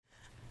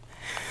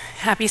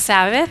Happy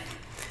Sabbath.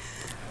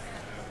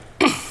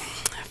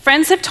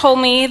 Friends have told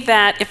me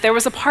that if there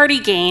was a party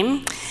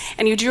game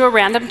and you drew a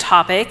random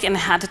topic and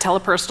had to tell a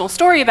personal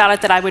story about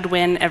it, that I would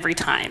win every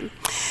time.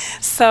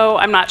 So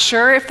I'm not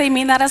sure if they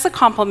mean that as a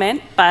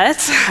compliment, but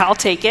I'll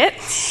take it.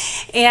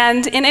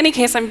 And in any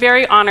case, I'm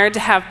very honored to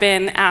have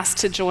been asked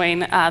to join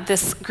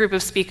this group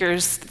of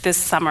speakers this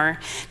summer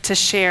to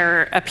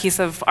share a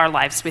piece of our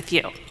lives with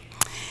you.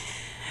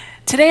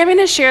 Today I'm going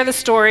to share the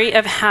story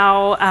of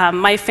how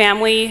my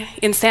family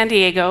in San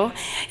Diego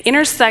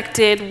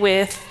intersected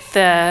with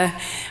the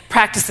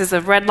practices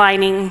of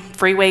redlining,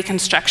 freeway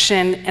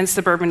construction, and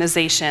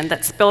suburbanization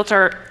that's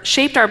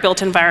shaped our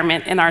built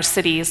environment in our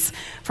cities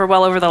for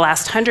well over the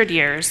last 100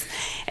 years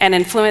and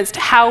influenced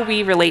how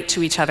we relate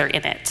to each other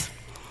in it.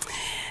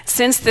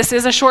 Since this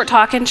is a short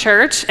talk in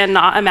church and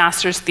not a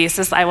master's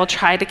thesis, I will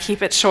try to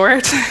keep it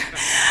short.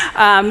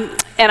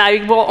 And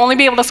I will only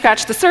be able to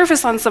scratch the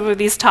surface on some of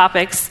these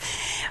topics,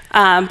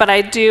 but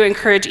I do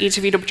encourage each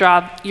of you to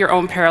draw your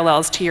own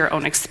parallels to your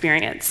own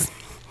experience.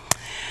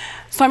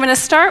 So I'm going to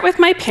start with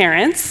my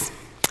parents.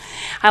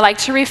 I like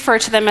to refer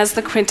to them as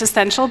the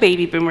quintessential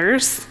baby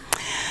boomers.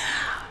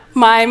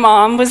 My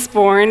mom was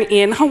born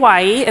in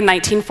Hawaii in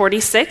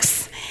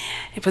 1946.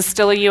 It was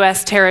still a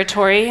U.S.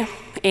 territory,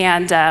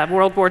 and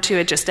World War II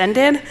had just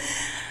ended.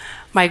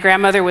 My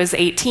grandmother was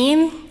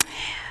 18,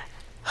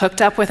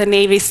 hooked up with a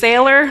Navy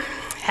sailor,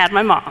 had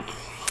my mom.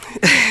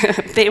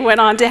 They went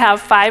on to have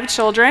 5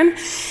 children,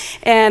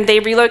 and they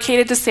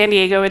relocated to San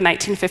Diego in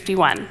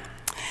 1951.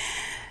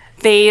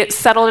 They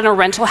settled in a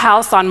rental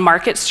house on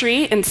Market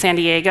Street in San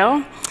Diego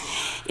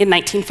in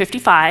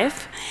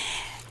 1955,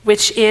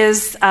 which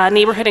is a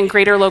neighborhood in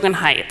Greater Logan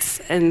Heights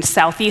in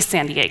southeast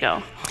San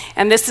Diego.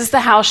 And this is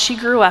the house she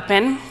grew up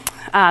in.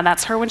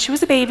 That's her when she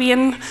was a baby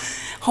in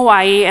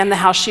Hawaii, and the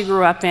house she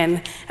grew up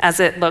in as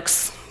it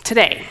looks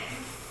today.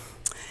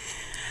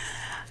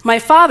 My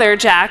father,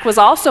 Jack, was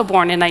also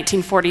born in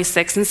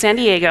 1946 in San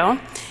Diego,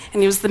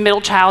 and he was the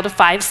middle child of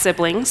 5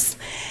 siblings.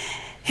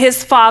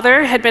 His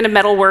father had been a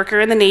metal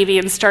worker in the Navy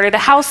and started a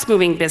house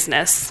moving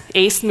business,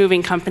 Ace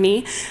Moving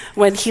Company,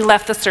 when he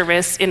left the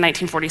service in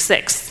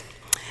 1946.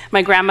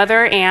 My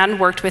grandmother, Ann,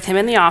 worked with him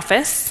in the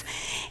office,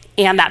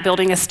 and that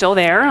building is still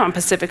there on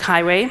Pacific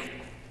Highway.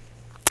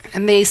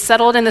 And they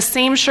settled in the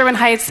same Sherman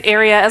Heights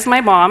area as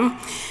my mom,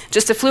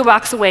 just a few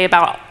blocks away,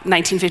 about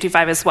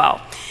 1955 as well.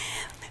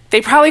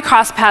 They probably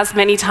crossed paths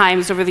many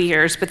times over the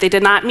years, but they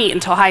did not meet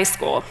until high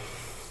school.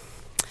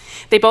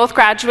 They both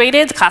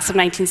graduated, the class of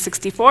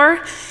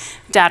 1964.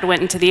 Dad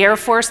went into the Air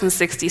Force in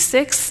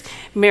 1966,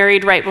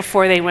 married right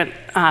before he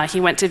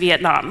went to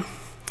Vietnam.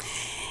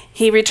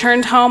 He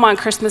returned home on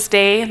Christmas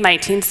Day,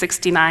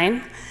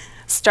 1969,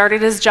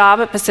 started his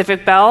job at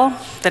Pacific Bell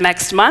the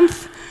next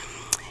month,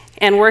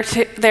 and worked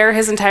there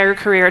his entire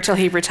career until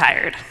he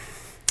retired.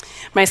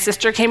 My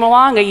sister came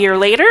along a year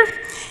later,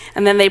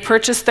 and then they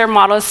purchased their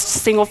modest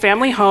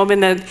single-family home in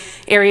the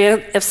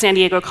area of San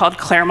Diego called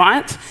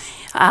Claremont,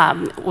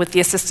 with the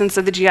assistance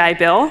of the GI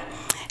Bill,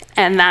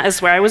 and that is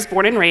where I was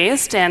born and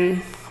raised,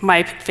 and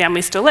my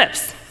family still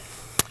lives.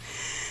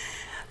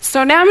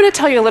 So now I'm going to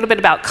tell you a little bit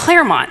about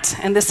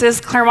Claremont, and this is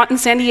Claremont in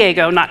San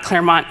Diego, not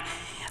Claremont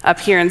up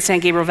here in San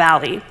Gabriel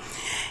Valley.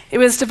 It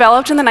was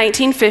developed in the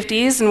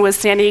 1950s and was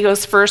San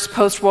Diego's first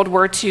post-World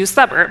War II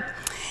suburb.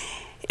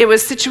 It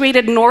was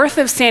situated north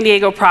of San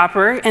Diego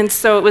proper, and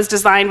so it was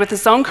designed with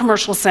its own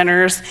commercial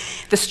centers,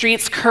 the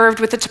streets curved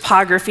with the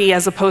topography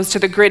as opposed to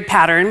the grid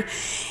pattern,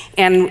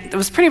 and it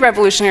was pretty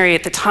revolutionary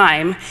at the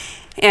time.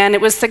 And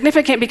it was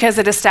significant because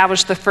it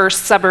established the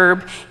first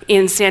suburb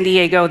in San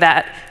Diego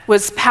that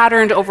was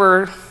patterned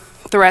over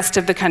the rest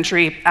of the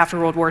country after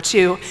World War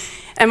II,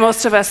 and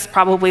most of us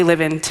probably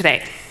live in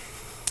today.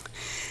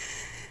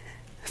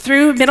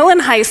 Through middle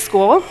and high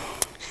school,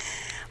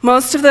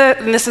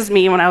 and this is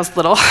me when I was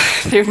little,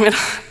 through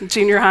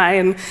junior high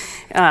and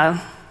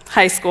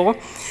high school,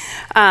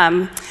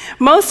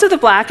 most of the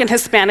Black and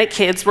Hispanic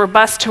kids were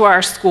bused to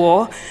our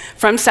school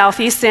from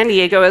Southeast San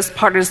Diego as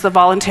part of the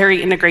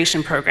voluntary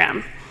integration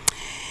program.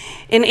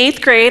 In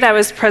 8th grade, I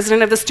was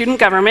president of the student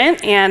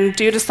government, and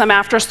due to some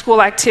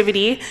after-school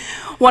activity,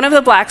 one of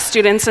the Black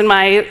students in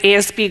my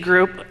ASB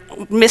group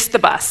missed the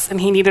bus,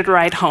 and he needed a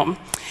ride home.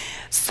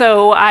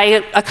 So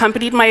I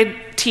accompanied my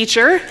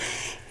teacher,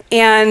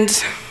 and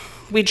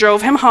we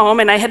drove him home,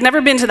 and I had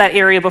never been to that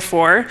area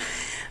before.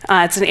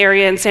 It's an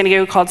area in San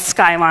Diego called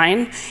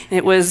Skyline.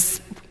 It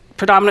was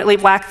predominantly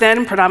Black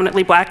then,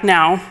 predominantly Black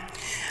now.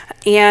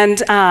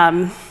 And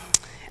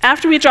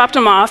after we dropped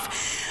him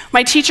off,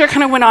 my teacher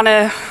kind of went on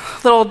a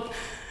little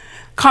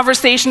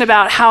conversation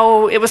about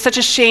how it was such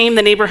a shame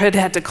the neighborhood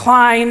had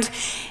declined,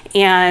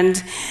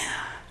 and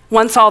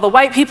once all the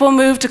white people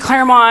moved to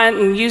Claremont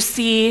and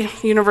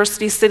UC,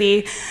 University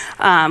City,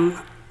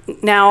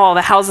 now all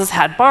the houses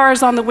had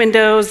bars on the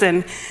windows,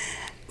 and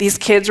these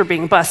kids were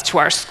being bused to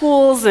our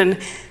schools. And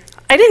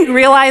I didn't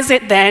realize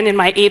it then in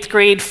my 8th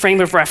grade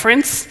frame of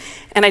reference,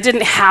 and I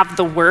didn't have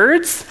the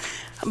words,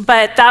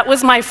 but that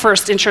was my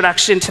first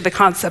introduction to the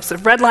concepts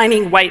of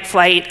redlining, white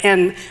flight,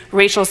 and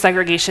racial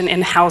segregation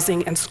in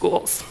housing and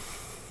schools.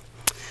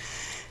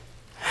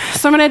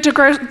 So I'm going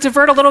to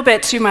divert a little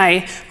bit to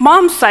my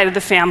mom's side of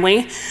the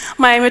family.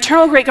 My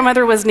maternal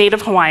great-grandmother was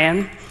Native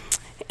Hawaiian,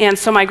 and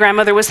so my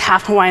grandmother was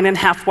half Hawaiian and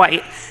half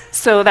white.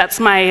 So that's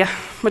my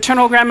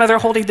maternal grandmother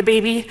holding the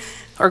baby,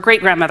 or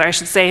great-grandmother, I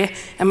should say,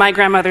 and my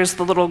grandmother's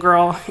the little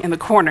girl in the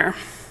corner.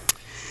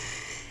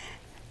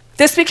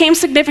 This became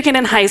significant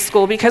in high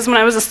school because when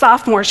I was a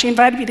sophomore, she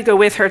invited me to go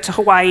with her to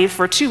Hawaii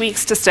for 2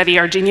 weeks to study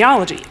our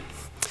genealogy.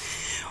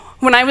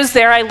 When I was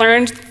there, I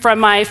learned from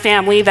my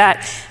family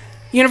that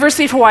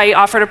University of Hawaii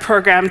offered a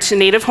program to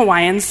Native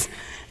Hawaiians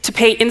to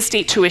pay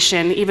in-state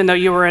tuition even though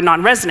you were a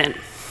non-resident.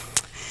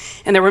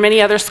 And there were many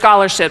other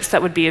scholarships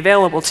that would be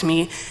available to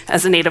me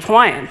as a Native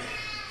Hawaiian.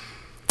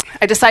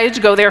 I decided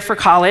to go there for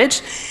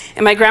college,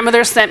 and my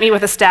grandmother sent me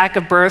with a stack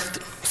of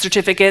birth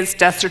certificates,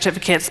 death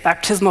certificates,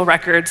 baptismal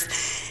records,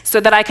 so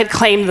that I could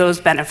claim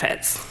those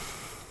benefits.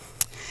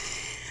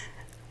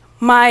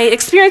 My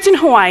experience in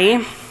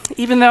Hawaii,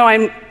 even though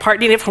I'm part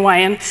Native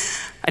Hawaiian,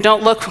 I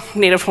don't look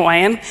Native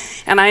Hawaiian,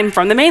 and I'm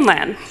from the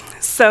mainland.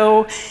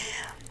 So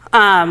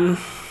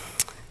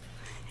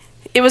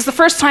it was the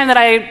first time that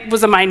I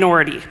was a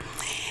minority.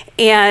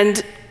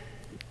 And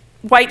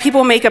white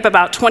people make up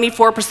about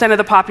 24% of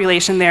the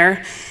population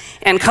there,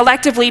 and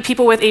collectively,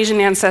 people with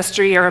Asian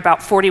ancestry are about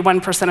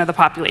 41% of the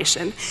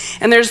population.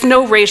 And there's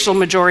no racial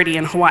majority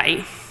in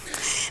Hawaii.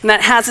 And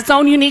that has its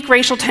own unique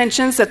racial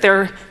tensions that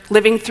they're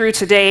living through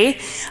today,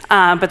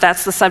 but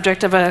that's the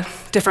subject of a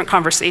different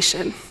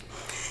conversation.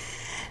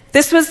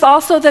 This was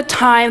also the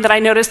time that I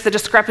noticed the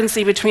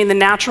discrepancy between the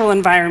natural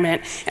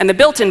environment and the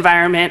built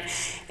environment,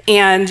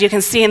 and you can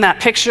see in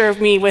that picture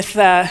of me with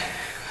the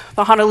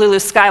Honolulu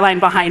skyline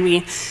behind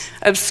me,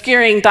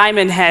 obscuring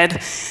Diamond Head.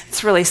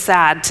 It's really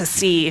sad to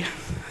see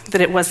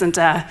that it wasn't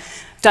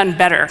done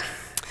better.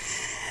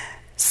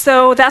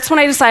 So that's when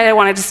I decided I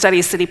wanted to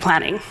study city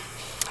planning.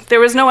 There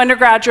was no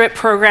undergraduate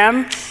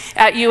program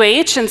at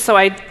UH, and so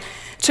I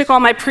took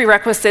all my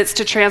prerequisites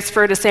to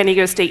transfer to San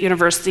Diego State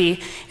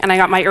University, and I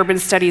got my urban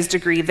studies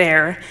degree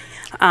there,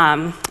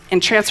 and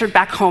transferred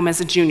back home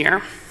as a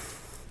junior.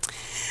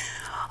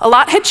 A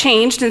lot had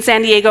changed in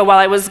San Diego while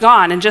I was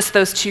gone in just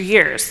those 2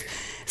 years.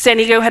 San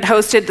Diego had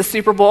hosted the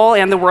Super Bowl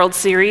and the World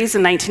Series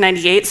in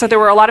 1998, so there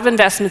were a lot of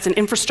investments in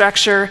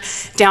infrastructure.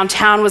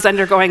 Downtown was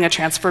undergoing a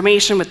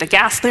transformation with the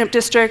gas lamp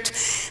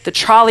district. The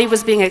trolley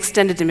was being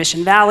extended to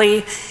Mission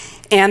Valley,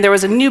 and there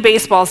was a new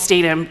baseball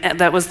stadium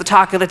that was the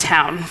talk of the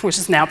town, which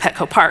is now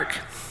Petco Park.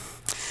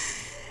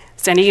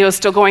 San Diego is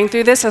still going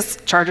through this as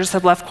Chargers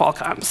have left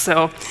Qualcomm,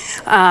 so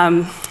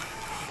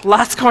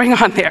lots going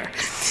on there.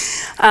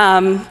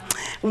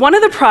 One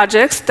of the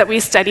projects that we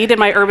studied in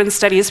my urban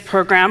studies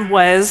program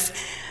was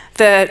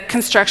the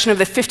construction of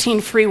the 15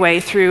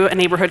 freeway through a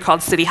neighborhood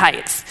called City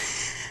Heights.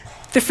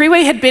 The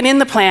freeway had been in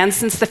the plan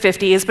since the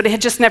 50s, but it had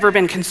just never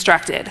been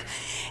constructed.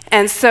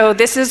 And so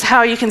this is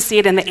how you can see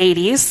it in the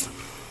 80s.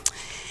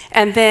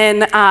 And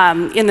then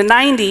in the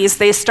 90s,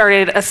 they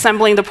started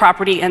assembling the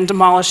property and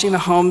demolishing the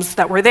homes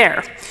that were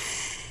there.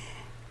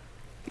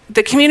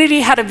 The community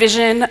had a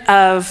vision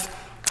of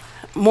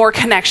more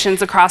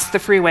connections across the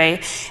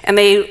freeway, and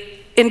they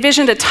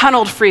envisioned a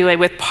tunneled freeway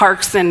with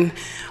parks and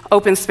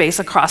open space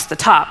across the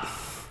top.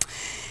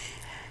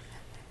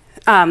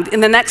 In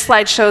the next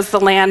slide shows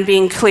the land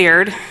being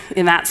cleared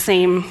in that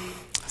same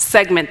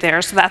segment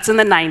there, so that's in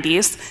the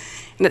 90s,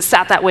 and it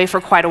sat that way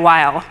for quite a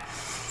while.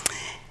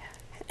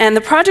 And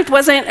the project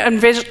wasn't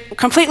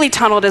completely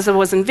tunneled as it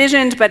was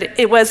envisioned, but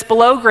it was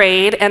below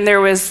grade, and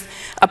there was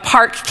a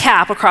park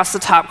cap across the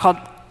top called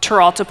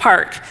Turalta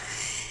Park.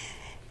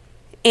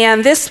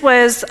 And this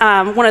was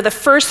one of the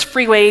first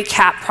freeway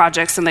cap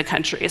projects in the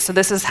country, so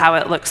this is how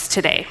it looks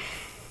today.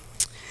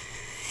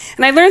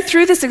 And I learned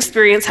through this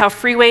experience how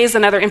freeways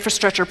and other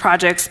infrastructure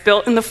projects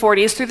built in the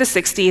 40s through the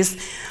 60s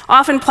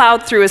often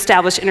plowed through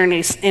established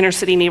inner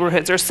city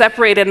neighborhoods or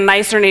separated a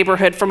nicer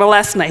neighborhood from a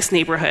less nice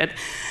neighborhood,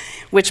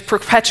 which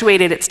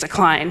perpetuated its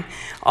decline,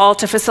 all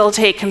to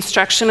facilitate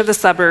construction of the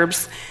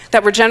suburbs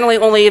that were generally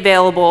only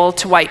available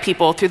to white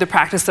people through the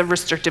practice of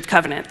restrictive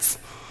covenants.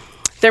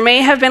 There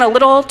may have been a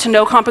little to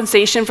no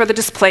compensation for the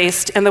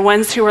displaced, and the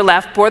ones who were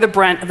left bore the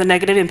brunt of the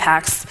negative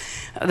impacts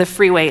of the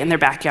freeway in their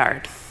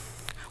backyard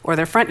or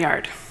their front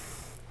yard.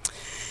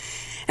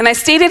 And I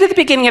stated at the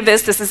beginning of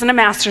this isn't a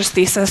master's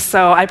thesis,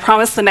 so I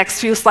promise the next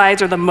few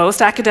slides are the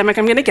most academic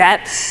I'm going to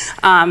get.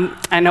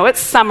 I know it's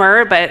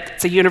summer, but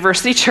it's a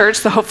university church,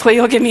 so hopefully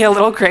you'll give me a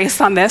little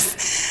grace on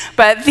this.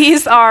 But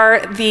these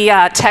are the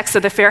texts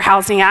of the Fair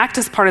Housing Act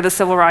as part of the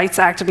Civil Rights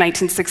Act of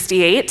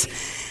 1968,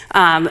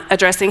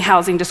 addressing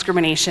housing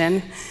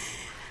discrimination.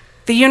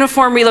 The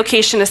Uniform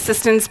Relocation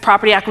Assistance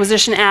Property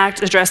Acquisition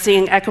Act,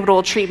 addressing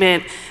equitable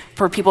treatment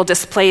for people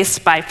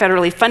displaced by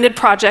federally funded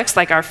projects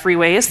like our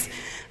freeways.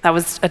 That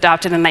was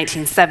adopted in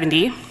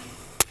 1970.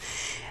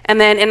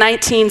 And then in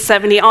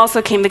 1970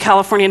 also came the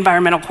California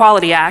Environmental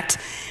Quality Act,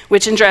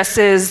 which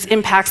addresses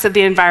impacts of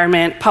the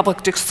environment,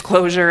 public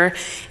disclosure,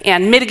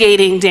 and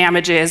mitigating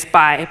damages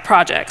by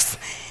projects.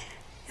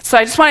 So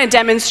I just want to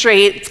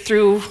demonstrate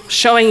through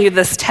showing you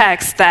this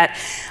text that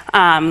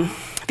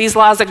these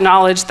laws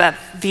acknowledged that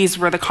these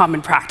were the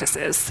common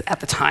practices at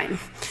the time.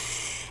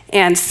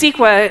 And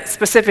CEQA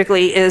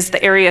specifically is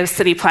the area of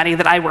city planning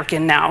that I work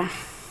in now.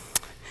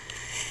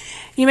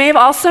 You may have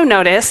also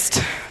noticed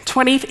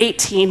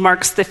 2018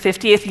 marks the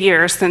 50th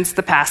year since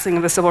the passing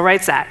of the Civil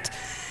Rights Act,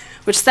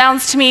 which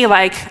sounds to me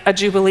like a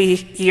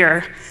Jubilee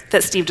year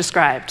that Steve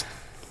described.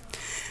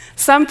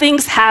 Some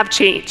things have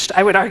changed,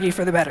 I would argue,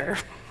 for the better.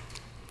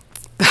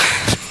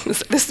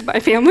 This is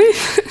my family.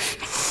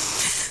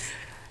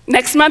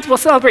 Next month, we'll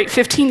celebrate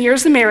 15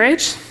 years of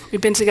marriage.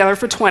 We've been together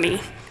for 20.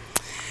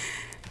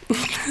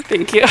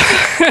 Thank you.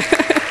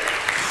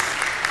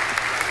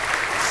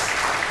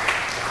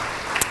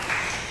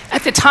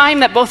 At the time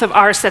that both of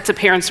our sets of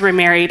parents were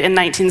married in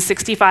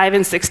 1965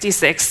 and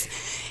 66,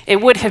 it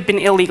would have been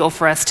illegal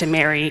for us to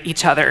marry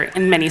each other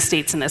in many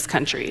states in this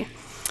country.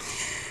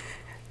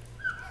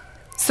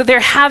 So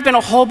there have been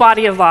a whole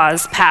body of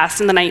laws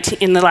passed in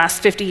the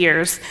last 50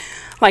 years,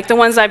 like the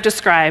ones I've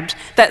described,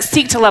 that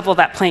seek to level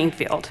that playing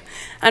field.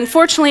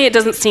 Unfortunately, it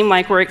doesn't seem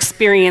like we're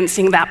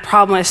experiencing that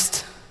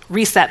promised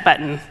reset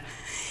button,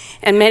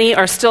 and many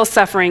are still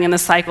suffering in the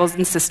cycles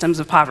and systems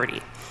of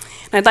poverty.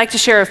 And I'd like to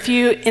share a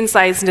few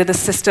insights into the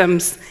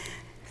systems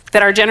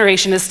that our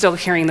generation is still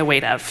carrying the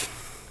weight of.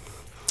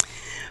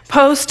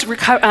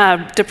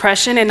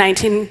 Post-Depression in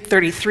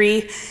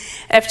 1933,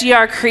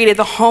 FDR created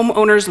the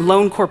Homeowners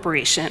Loan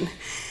Corporation.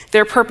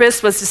 Their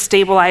purpose was to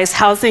stabilize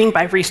housing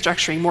by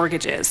restructuring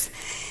mortgages.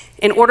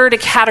 In order to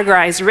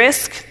categorize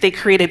risk, they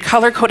created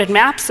color-coded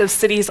maps of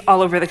cities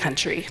all over the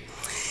country.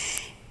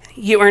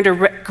 You earned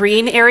a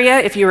green area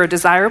if you were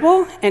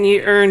desirable, and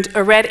you earned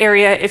a red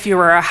area if you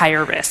were a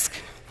higher risk.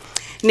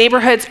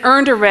 Neighborhoods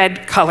earned a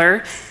red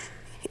color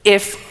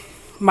if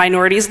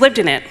minorities lived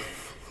in it,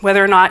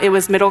 whether or not it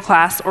was middle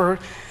class or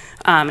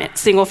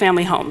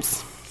single-family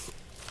homes.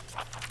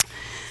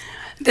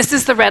 This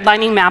is the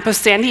redlining map of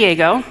San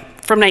Diego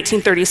from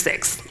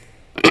 1936,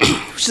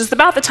 which is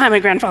about the time my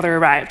grandfather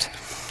arrived.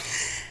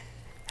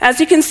 As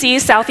you can see,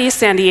 southeast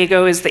San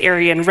Diego is the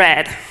area in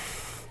red.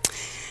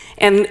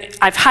 And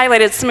I've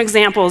highlighted some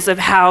examples of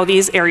how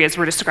these areas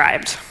were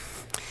described.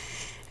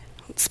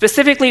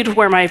 Specifically to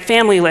where my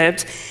family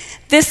lived,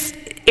 this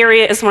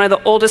area is one of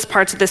the oldest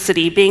parts of the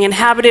city, being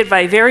inhabited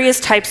by various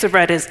types of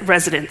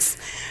residents,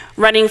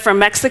 running from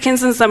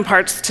Mexicans in some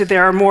parts to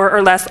there are more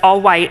or less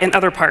all white in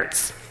other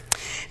parts.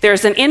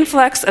 There's an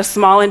influx of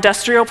small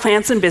industrial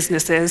plants and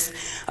businesses,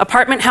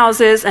 apartment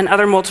houses, and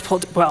other multiple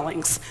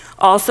dwellings,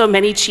 also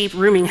many cheap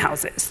rooming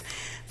houses.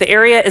 The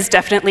area is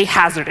definitely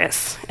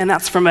hazardous, and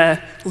that's from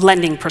a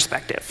lending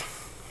perspective.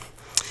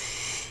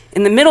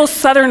 In the middle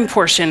southern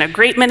portion, a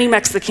great many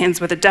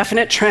Mexicans with a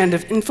definite trend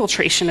of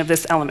infiltration of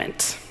this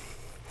element.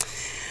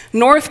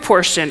 North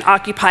portion,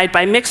 occupied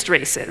by mixed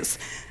races,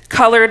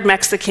 colored,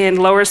 Mexican,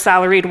 lower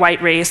salaried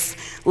white race,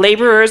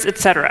 laborers,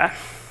 etc.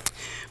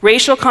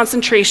 Racial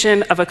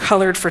concentration of a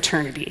colored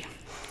fraternity.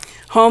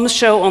 Homes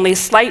show only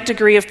slight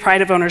degree of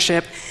pride of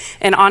ownership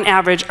and on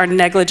average are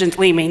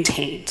negligently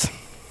maintained.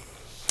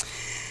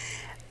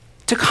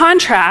 To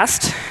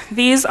contrast,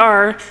 these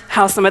are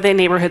how some of the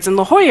neighborhoods in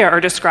La Jolla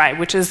are described,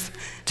 which is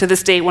to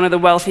this day one of the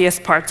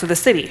wealthiest parts of the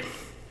city.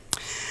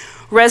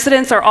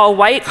 Residents are all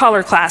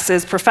white-collar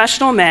classes,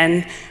 professional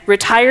men,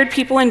 retired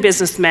people and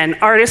businessmen,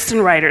 artists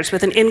and writers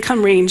with an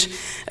income range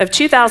of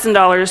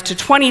 $2,000 to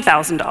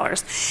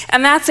 $20,000.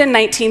 And that's in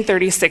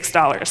 1936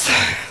 dollars.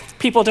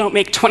 People don't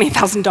make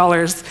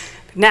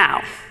 $20,000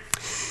 now.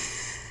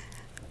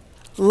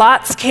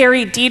 Lots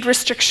carry deed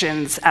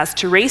restrictions as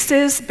to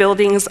races,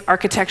 buildings,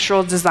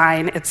 architectural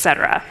design,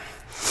 etc.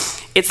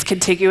 It's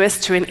contiguous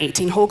to an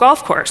 18-hole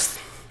golf course.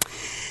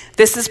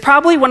 This is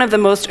probably one of the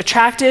most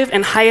attractive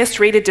and highest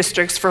rated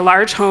districts for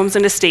large homes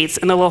and estates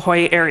in the La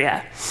Jolla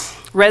area.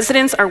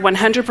 Residents are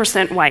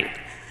 100% white.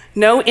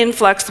 No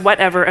influx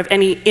whatever of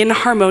any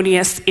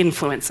inharmonious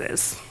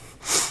influences.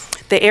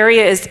 The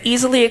area is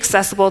easily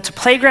accessible to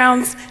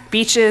playgrounds,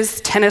 beaches,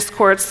 tennis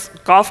courts,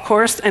 golf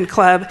course and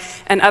club,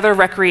 and other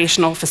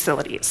recreational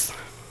facilities.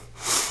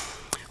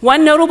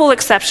 One notable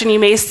exception you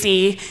may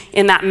see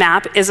in that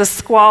map is a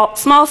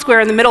small square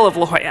in the middle of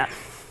La Jolla.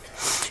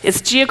 It's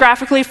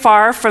geographically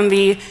far from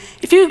the,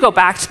 if you could go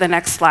back to the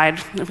next slide,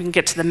 if we can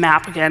get to the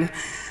map again,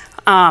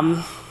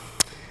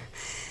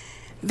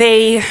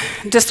 they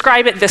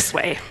describe it this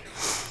way.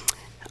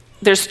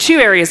 There's two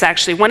areas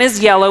actually. One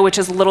is yellow, which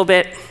is a little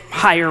bit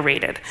higher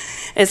rated.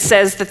 It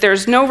says that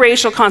there's no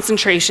racial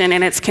concentration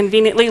and it's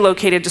conveniently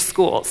located to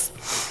schools.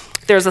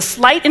 There's a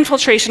slight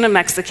infiltration of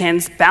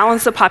Mexicans,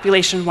 balance of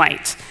population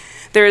white.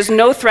 There is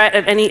no threat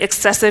of any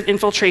excessive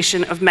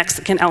infiltration of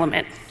Mexican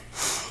element.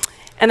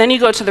 And then you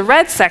go to the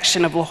red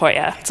section of La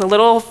Jolla. It's a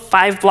little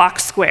 5-block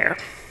square.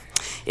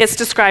 It's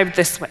described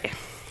this way.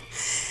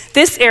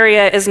 This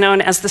area is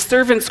known as the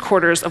servants'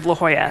 quarters of La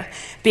Jolla,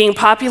 being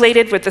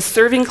populated with the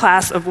serving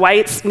class of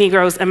whites,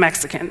 Negroes, and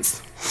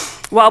Mexicans.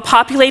 While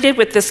populated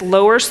with this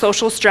lower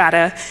social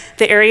strata,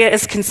 the area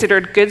is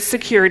considered good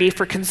security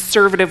for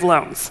conservative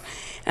loans,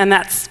 and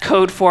that's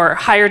code for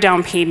higher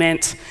down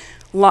payment,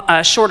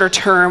 shorter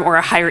term, or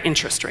a higher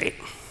interest rate.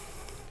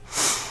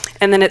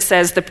 And then it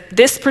says that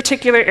this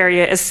particular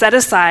area is set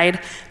aside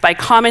by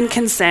common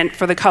consent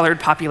for the colored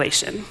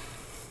population.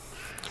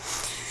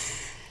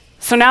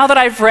 So now that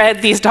I've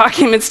read these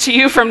documents to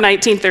you from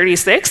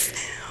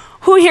 1936,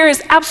 who here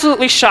is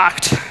absolutely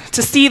shocked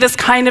to see this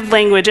kind of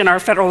language in our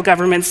federal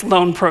government's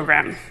loan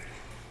program?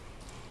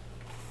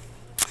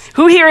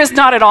 Who here is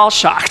not at all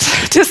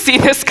shocked to see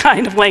this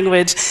kind of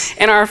language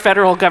in our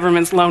federal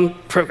government's loan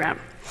program?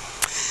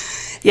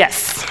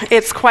 Yes,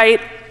 it's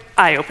quite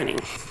eye-opening.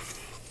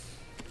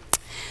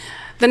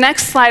 The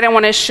next slide I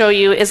want to show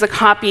you is a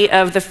copy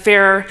of the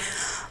Fair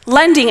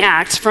Lending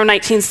Act from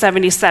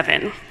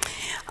 1977.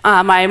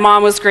 My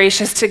mom was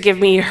gracious to give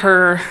me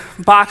her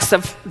box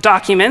of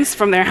documents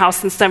from their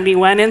house in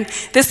 71, and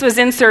this was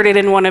inserted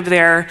in one of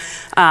their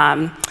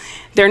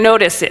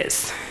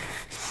notices.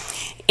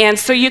 And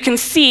so you can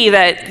see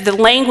that the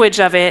language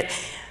of it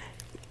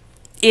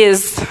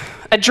is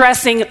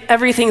addressing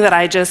everything that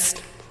I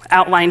just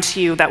outlined to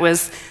you that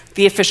was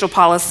the official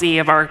policy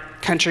of our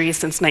country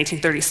since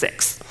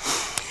 1936.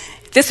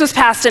 This was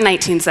passed in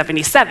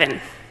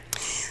 1977.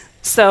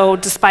 So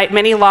despite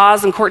many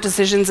laws and court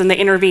decisions in the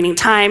intervening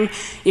time,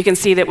 you can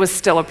see that it was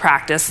still a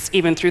practice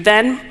even through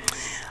then.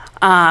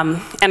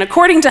 And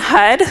according to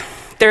HUD,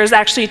 there's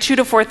actually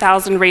 2,000 to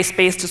 4,000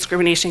 race-based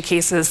discrimination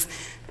cases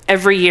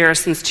every year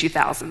since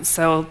 2000.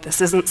 So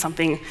this isn't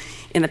something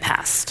in the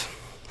past.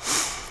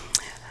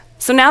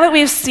 So now that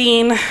we've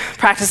seen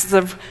practices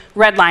of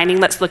redlining,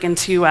 let's look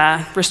into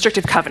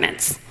restrictive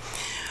covenants.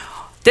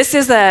 This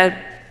is an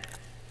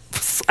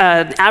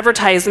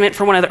advertisement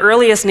for one of the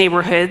earliest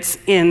neighborhoods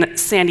in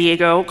San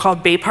Diego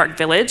called Bay Park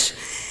Village.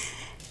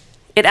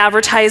 It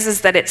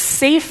advertises that it's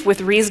safe with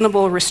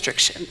reasonable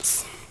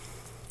restrictions.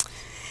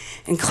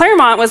 And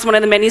Claremont was one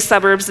of the many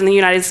suburbs in the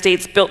United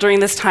States built during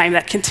this time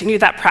that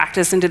continued that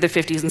practice into the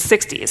 50s and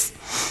 60s.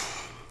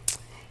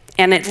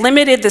 And it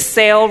limited the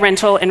sale,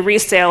 rental, and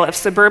resale of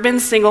suburban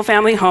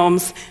single-family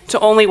homes to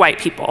only white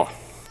people.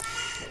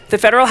 The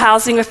Federal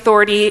Housing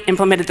Authority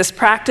implemented this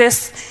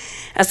practice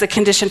as a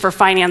condition for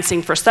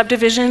financing for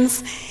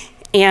subdivisions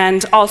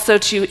and also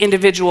to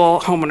individual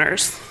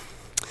homeowners.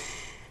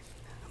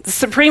 The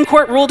Supreme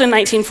Court ruled in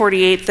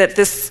 1948 that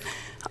this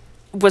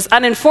was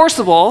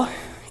unenforceable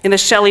in the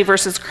Shelley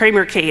versus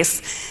Kramer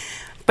case,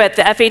 but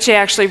the FHA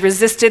actually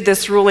resisted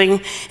this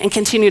ruling and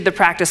continued the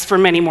practice for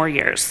many more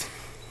years.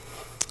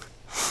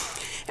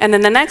 And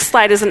then the next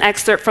slide is an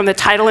excerpt from the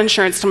title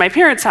insurance to my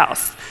parents'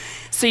 house.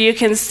 So you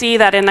can see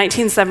that in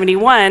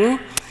 1971,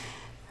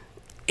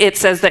 it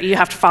says that you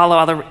have to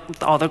follow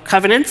all the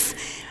covenants,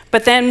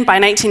 but then by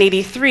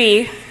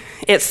 1983,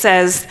 it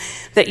says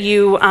that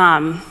you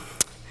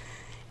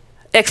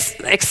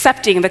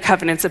accepting the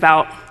covenants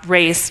about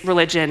race,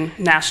 religion,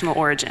 national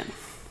origin.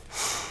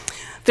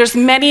 There's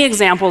many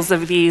examples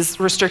of these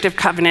restrictive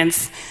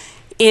covenants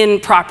in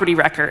property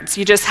records.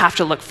 You just have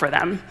to look for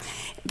them.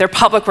 They're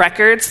public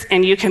records,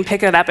 and you can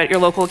pick it up at your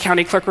local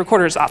county clerk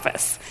recorder's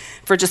office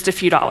for just a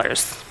few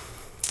dollars.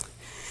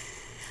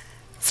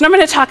 So now I'm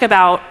going to talk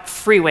about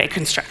freeway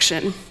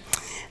construction.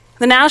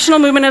 The national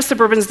movement of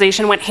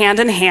suburbanization went hand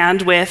in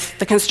hand with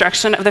the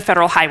construction of the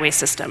federal highway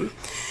system.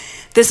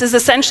 This is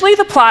essentially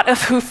the plot of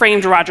Who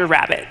Framed Roger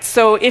Rabbit.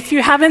 So if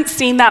you haven't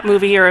seen that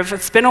movie, or if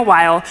it's been a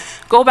while,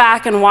 go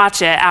back and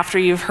watch it after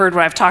you've heard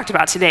what I've talked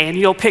about today, and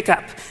you'll pick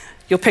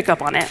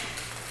up on it.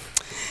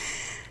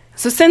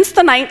 So since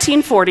the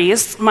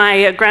 1940s,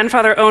 my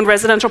grandfather owned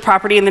residential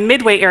property in the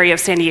Midway area of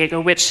San Diego,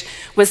 which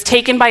was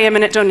taken by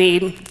eminent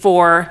domain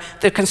for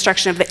the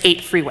construction of the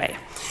 8 freeway.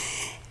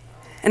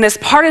 And as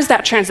part of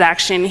that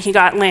transaction, he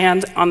got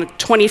land on the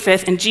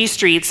 25th and G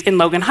Streets in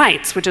Logan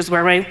Heights, which is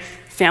where my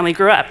family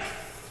grew up.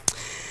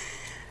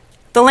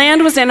 The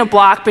land was in a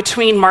block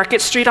between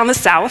Market Street on the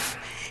south,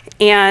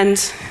 and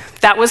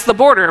that was the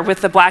border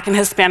with the Black and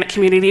Hispanic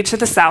community to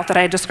the south that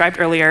I had described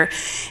earlier,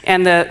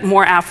 and the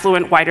more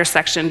affluent, wider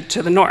section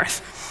to the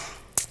north.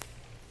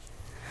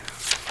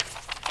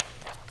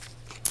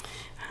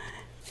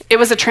 It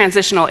was a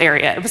transitional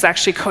area. It was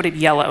actually coded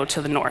yellow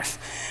to the north,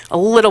 a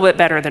little bit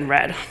better than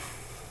red.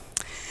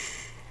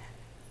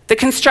 The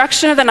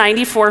construction of the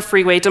 94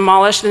 freeway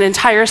demolished an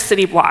entire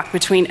city block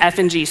between F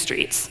and G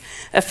Streets,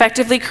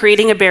 effectively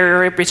creating a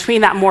barrier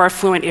between that more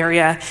affluent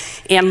area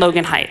and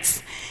Logan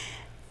Heights.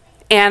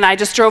 And I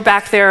just drove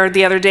back there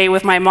the other day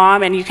with my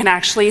mom, and you can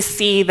actually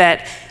see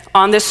that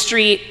on this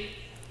street,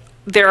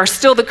 there are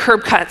still the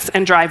curb cuts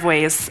and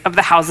driveways of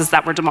the houses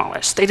that were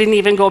demolished. They didn't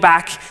even go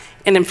back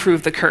and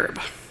improve the curb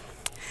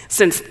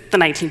since the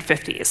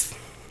 1950s.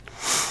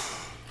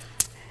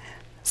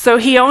 So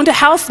he owned a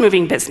house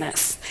moving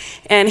business,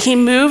 and he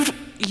moved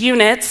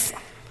units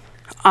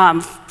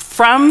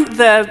from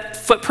the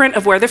footprint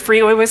of where the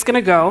freeway was going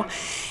to go,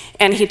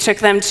 and he took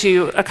them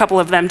to, a couple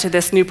of them, to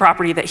this new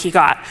property that he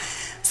got.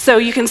 So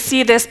you can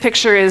see this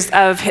picture is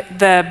of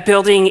the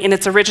building in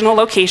its original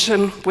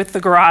location with the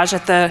garage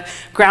at the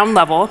ground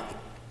level.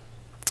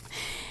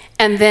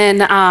 And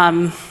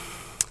then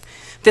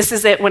this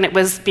is it when it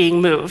was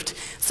being moved.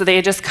 So they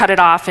had just cut it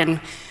off and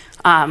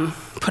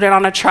put it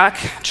on a truck,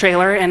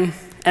 trailer, and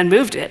and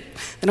moved it.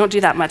 They don't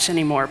do that much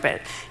anymore,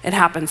 but it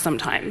happens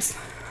sometimes.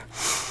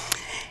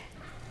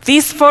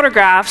 These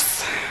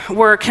photographs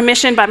were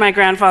commissioned by my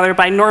grandfather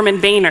by Norman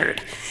Baynard,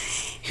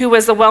 who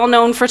was a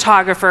well-known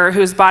photographer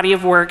whose body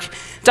of work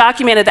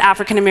documented the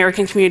African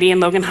American community in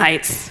Logan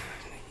Heights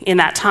in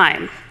that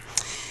time.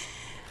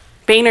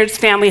 Baynard's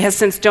family has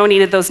since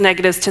donated those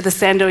negatives to the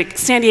San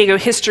Diego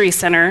History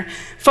Center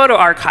photo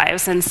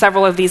archives, and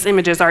several of these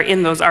images are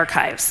in those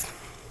archives.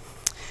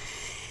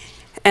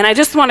 And I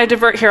just want to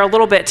divert here a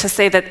little bit to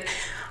say that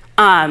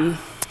I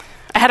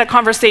had a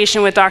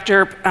conversation with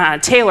Dr.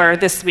 Taylor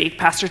this week,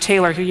 Pastor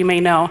Taylor, who you may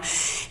know.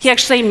 He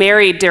actually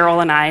married Daryl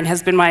and I and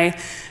has been my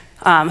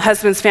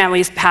husband's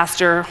family's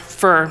pastor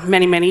for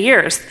many, many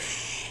years.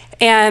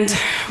 And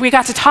we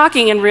got to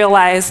talking and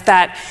realized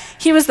that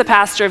he was the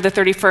pastor of the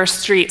 31st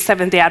Street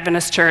Seventh-day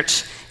Adventist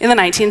Church in the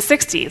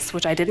 1960s,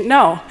 which I didn't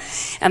know.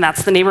 And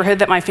that's the neighborhood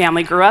that my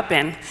family grew up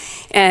in.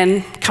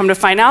 And come to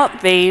find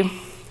out, they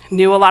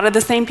knew a lot of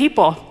the same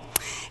people.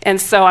 And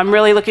so I'm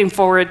really looking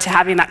forward to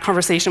having that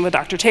conversation with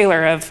Dr.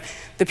 Taylor of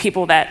the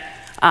people that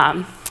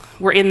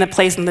were in the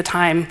place and the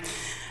time,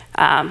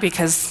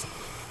 because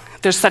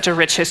there's such a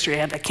rich history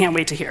and I can't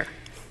wait to hear.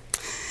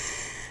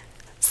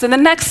 So the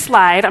next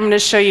slide I'm going to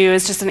show you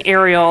is just an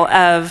aerial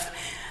of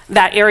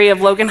that area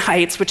of Logan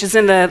Heights, which is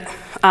in the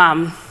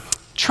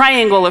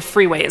triangle of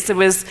freeways. It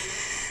was,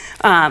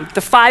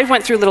 the 5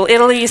 went through Little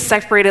Italy,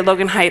 separated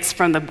Logan Heights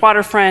from the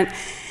waterfront.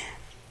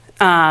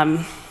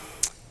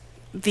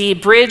 The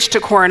bridge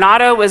to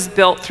Coronado was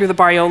built through the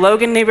Barrio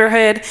Logan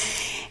neighborhood,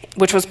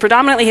 which was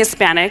predominantly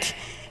Hispanic,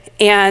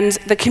 and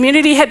the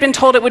community had been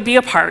told it would be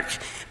a park.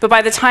 But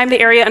by the time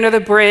the area under the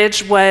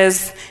bridge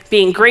was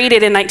being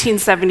graded in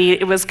 1970,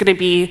 it was going to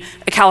be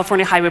a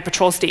California Highway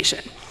Patrol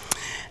station.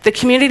 The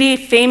community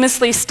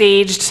famously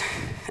staged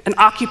an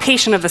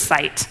occupation of the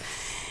site,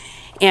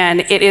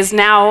 and it is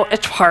now a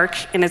park,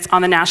 and it's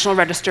on the National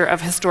Register of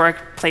Historic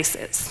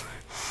Places.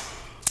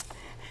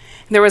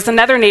 There was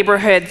another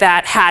neighborhood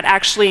that had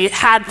actually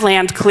had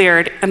land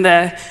cleared, and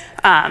the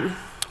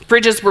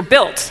bridges were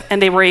built,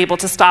 and they were able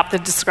to stop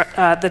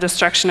the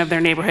destruction of their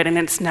neighborhood, and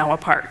it's now a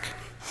park.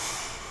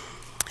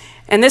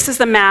 And this is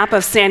the map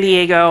of San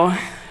Diego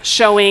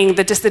showing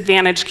the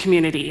disadvantaged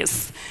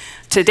communities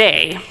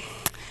today.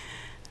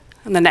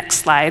 On the next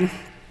slide.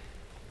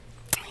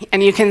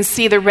 And you can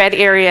see the red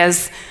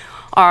areas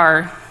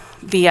are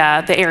the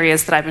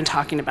areas that I've been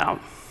talking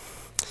about.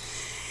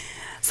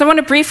 So I want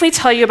to briefly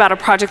tell you about a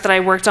project that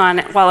I worked on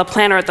while a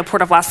planner at the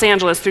Port of Los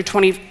Angeles through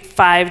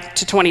 25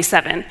 to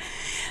 27.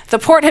 The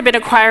port had been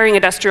acquiring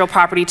industrial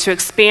property to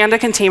expand a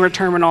container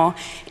terminal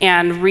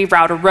and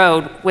reroute a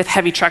road with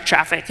heavy truck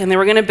traffic, and they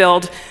were going to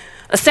build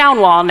a sound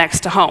wall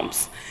next to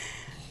homes.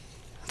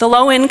 The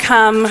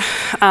low-income,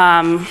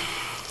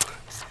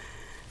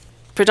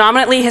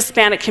 predominantly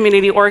Hispanic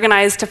community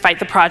organized to fight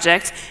the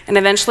project and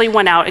eventually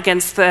won out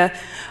against the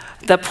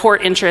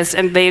port interest,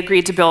 and they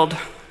agreed to build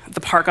the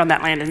park on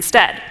that land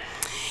instead.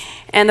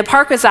 And the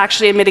park was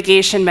actually a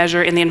mitigation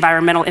measure in the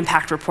environmental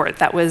impact report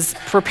that was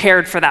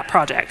prepared for that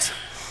project.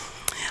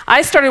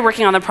 I started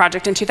working on the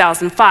project in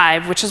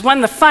 2005, which is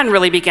when the fun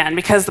really began,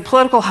 because the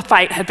political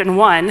fight had been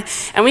won,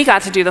 and we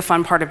got to do the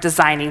fun part of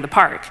designing the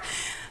park.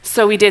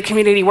 So we did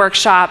community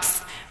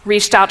workshops,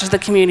 reached out to the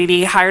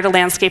community, hired a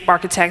landscape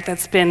architect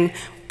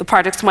the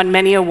project's won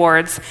many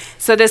awards.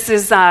 So this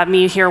is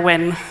me here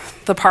when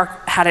the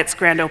park had its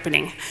grand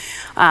opening.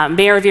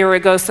 Mayor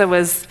Villaraigosa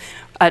was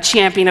a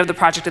champion of the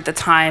project at the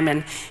time,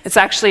 and it's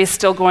actually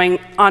still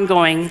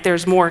ongoing.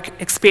 There's more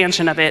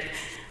expansion of it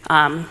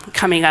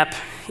coming up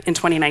in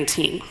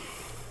 2019.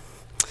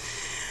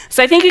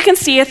 So I think you can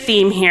see a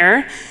theme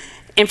here: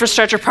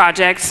 infrastructure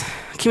projects,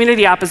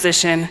 community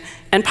opposition,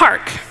 and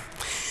park.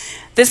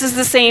 This is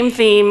the same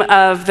theme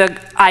of the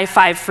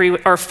I-5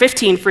 freeway, or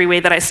 15 freeway,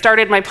 that I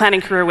started my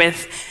planning career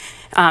with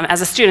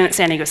as a student at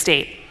San Diego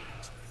State.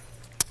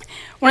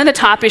 One of the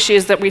top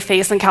issues that we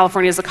face in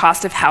California is the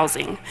cost of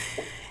housing.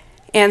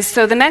 And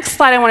so the next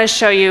slide I want to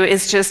show you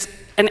is just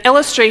an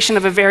illustration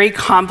of a very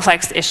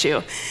complex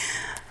issue.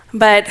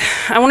 But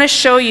I want to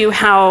show you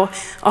how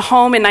a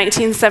home in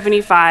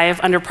 1975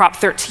 under Prop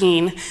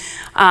 13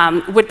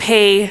 would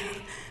pay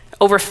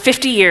over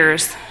 50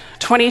 years,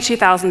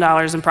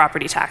 $22,000 in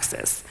property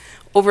taxes,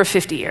 over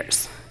 50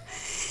 years.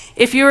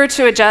 If you were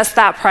to adjust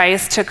that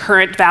price to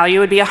current value,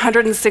 it would be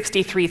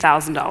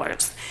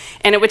 $163,000.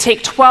 And it would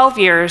take 12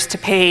 years to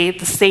pay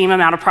the same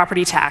amount of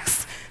property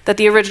tax that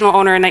the original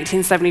owner in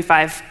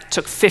 1975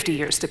 took 50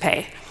 years to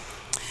pay.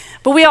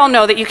 But we all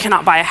know that you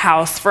cannot buy a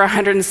house for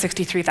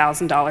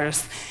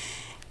 $163,000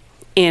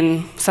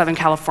 in Southern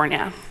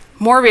California.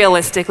 More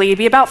realistically, it'd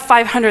be about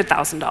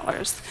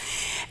 $500,000.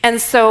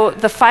 And so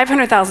the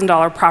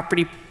 $500,000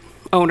 property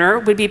owner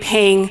would be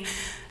paying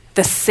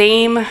the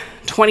same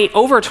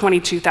over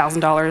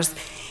 $22,000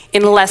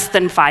 in less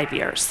than 5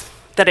 years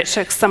that it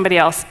took somebody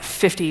else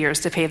 50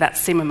 years to pay that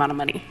same amount of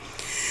money.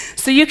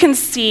 So you can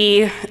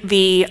see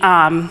the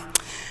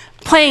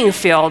playing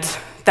field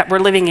that we're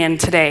living in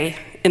today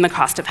in the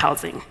cost of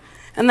housing.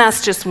 And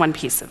that's just one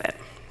piece of it.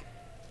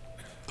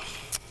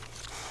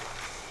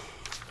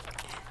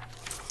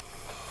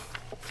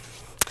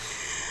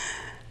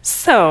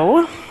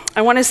 So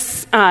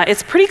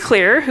it's pretty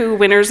clear who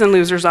winners and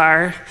losers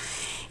are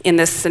in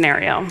this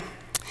scenario.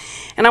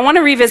 And I want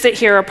to revisit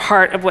here a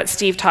part of what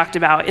Steve talked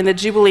about in the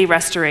Jubilee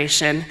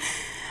restoration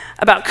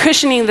about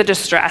cushioning the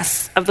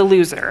distress of the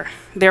loser,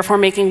 therefore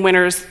making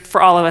winners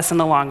for all of us in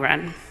the long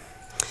run.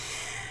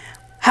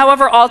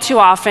 However, all too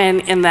often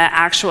in the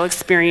actual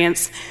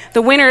experience,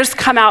 the winners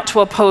come out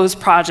to oppose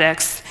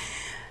projects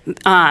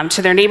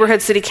to their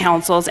neighborhood city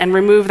councils and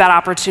remove that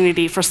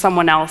opportunity for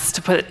someone else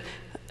to put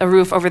a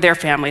roof over their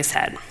family's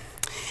head.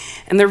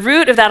 And the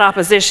root of that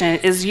opposition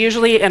is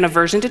usually an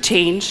aversion to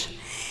change,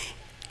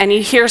 and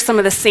you hear some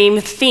of the same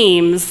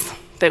themes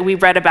that we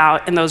read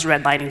about in those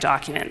redlining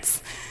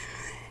documents.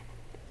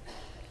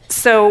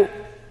 So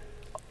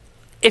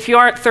if you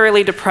aren't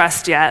thoroughly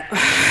depressed yet,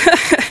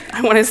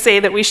 I want to say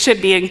that we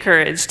should be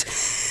encouraged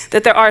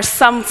that there are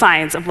some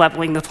signs of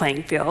leveling the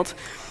playing field.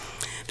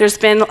 There's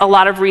been a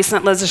lot of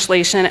recent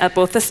legislation at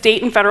both the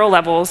state and federal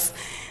levels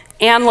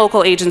and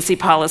local agency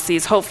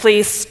policies,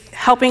 hopefully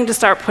helping to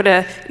start put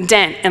a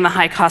dent in the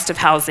high cost of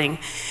housing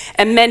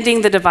and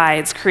mending the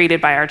divides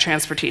created by our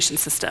transportation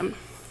system.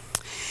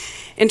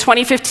 In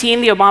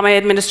 2015, the Obama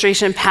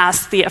administration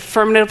passed the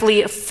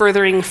Affirmatively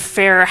Furthering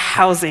Fair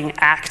Housing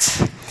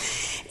Act.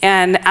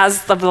 And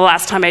as of the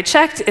last time I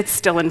checked, it's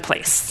still in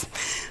place.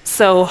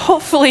 So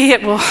hopefully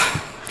it will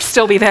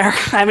still be there.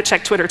 I haven't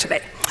checked Twitter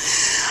today.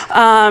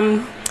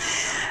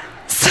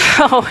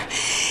 So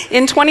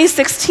in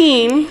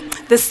 2016,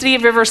 the city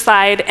of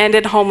Riverside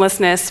ended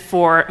homelessness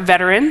for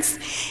veterans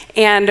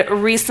and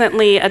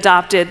recently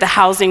adopted the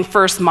Housing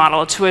First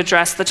model to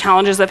address the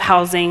challenges of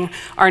housing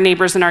our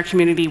neighbors in our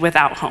community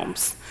without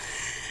homes.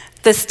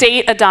 The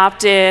state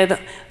adopted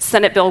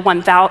Senate Bill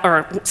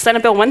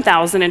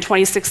 1000 in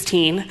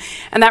 2016,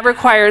 and that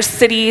requires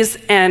cities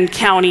and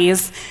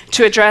counties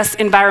to address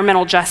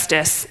environmental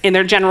justice in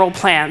their general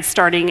plans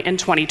starting in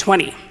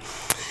 2020.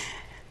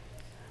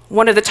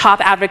 One of the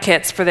top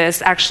advocates for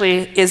this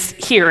actually is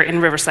here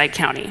in Riverside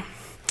County.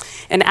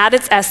 And at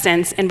its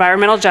essence,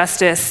 environmental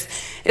justice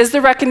is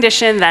the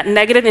recognition that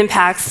negative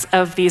impacts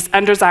of these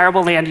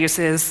undesirable land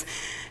uses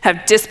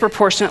have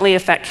disproportionately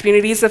affect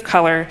communities of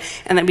color,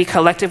 and that we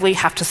collectively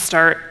have to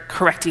start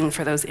correcting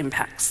for those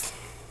impacts.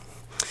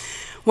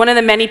 One of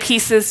the many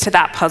pieces to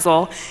that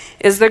puzzle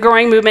is the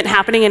growing movement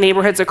happening in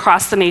neighborhoods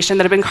across the nation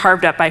that have been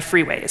carved up by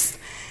freeways,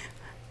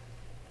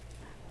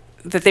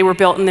 that they were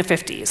built in the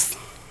 50s.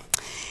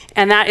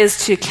 And that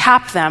is to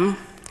cap them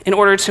in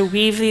order to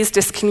weave these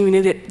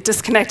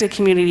disconnected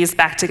communities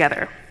back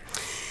together,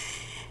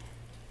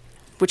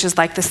 which is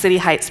like the City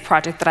Heights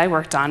project that I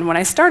worked on when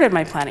I started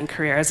my planning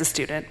career as a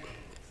student.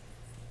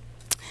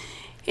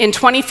 In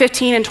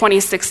 2015 and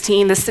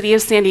 2016, the City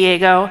of San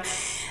Diego,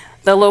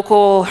 the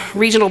local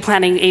regional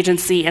planning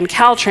agency, and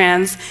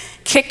Caltrans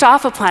kicked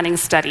off a planning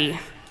study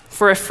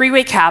for a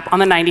freeway cap on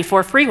the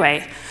 94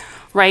 freeway,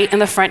 right in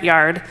the front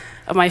yard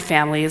of my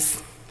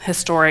family's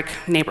historic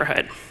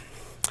neighborhood.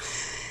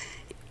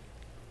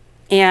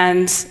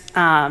 And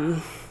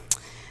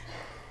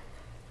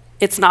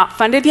it's not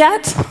funded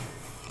yet,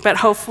 but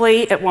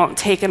hopefully it won't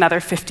take another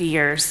 50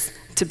 years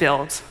to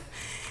build.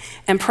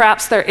 And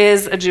perhaps there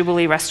is a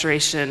Jubilee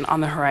restoration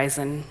on the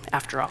horizon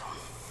after all.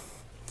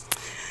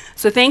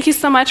 So thank you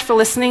so much for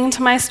listening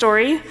to my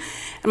story.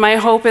 And my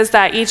hope is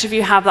that each of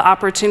you have the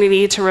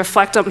opportunity to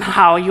reflect on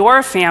how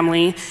your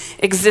family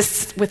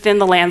exists within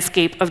the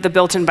landscape of the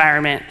built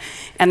environment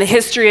and the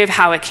history of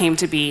how it came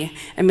to be,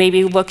 and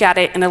maybe look at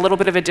it in a little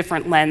bit of a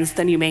different lens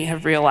than you may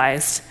have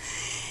realized.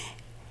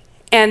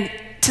 And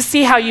to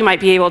see how you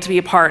might be able to be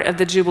a part of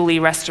the Jubilee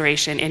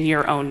restoration in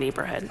your own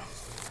neighborhood.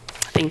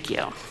 Thank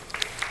you.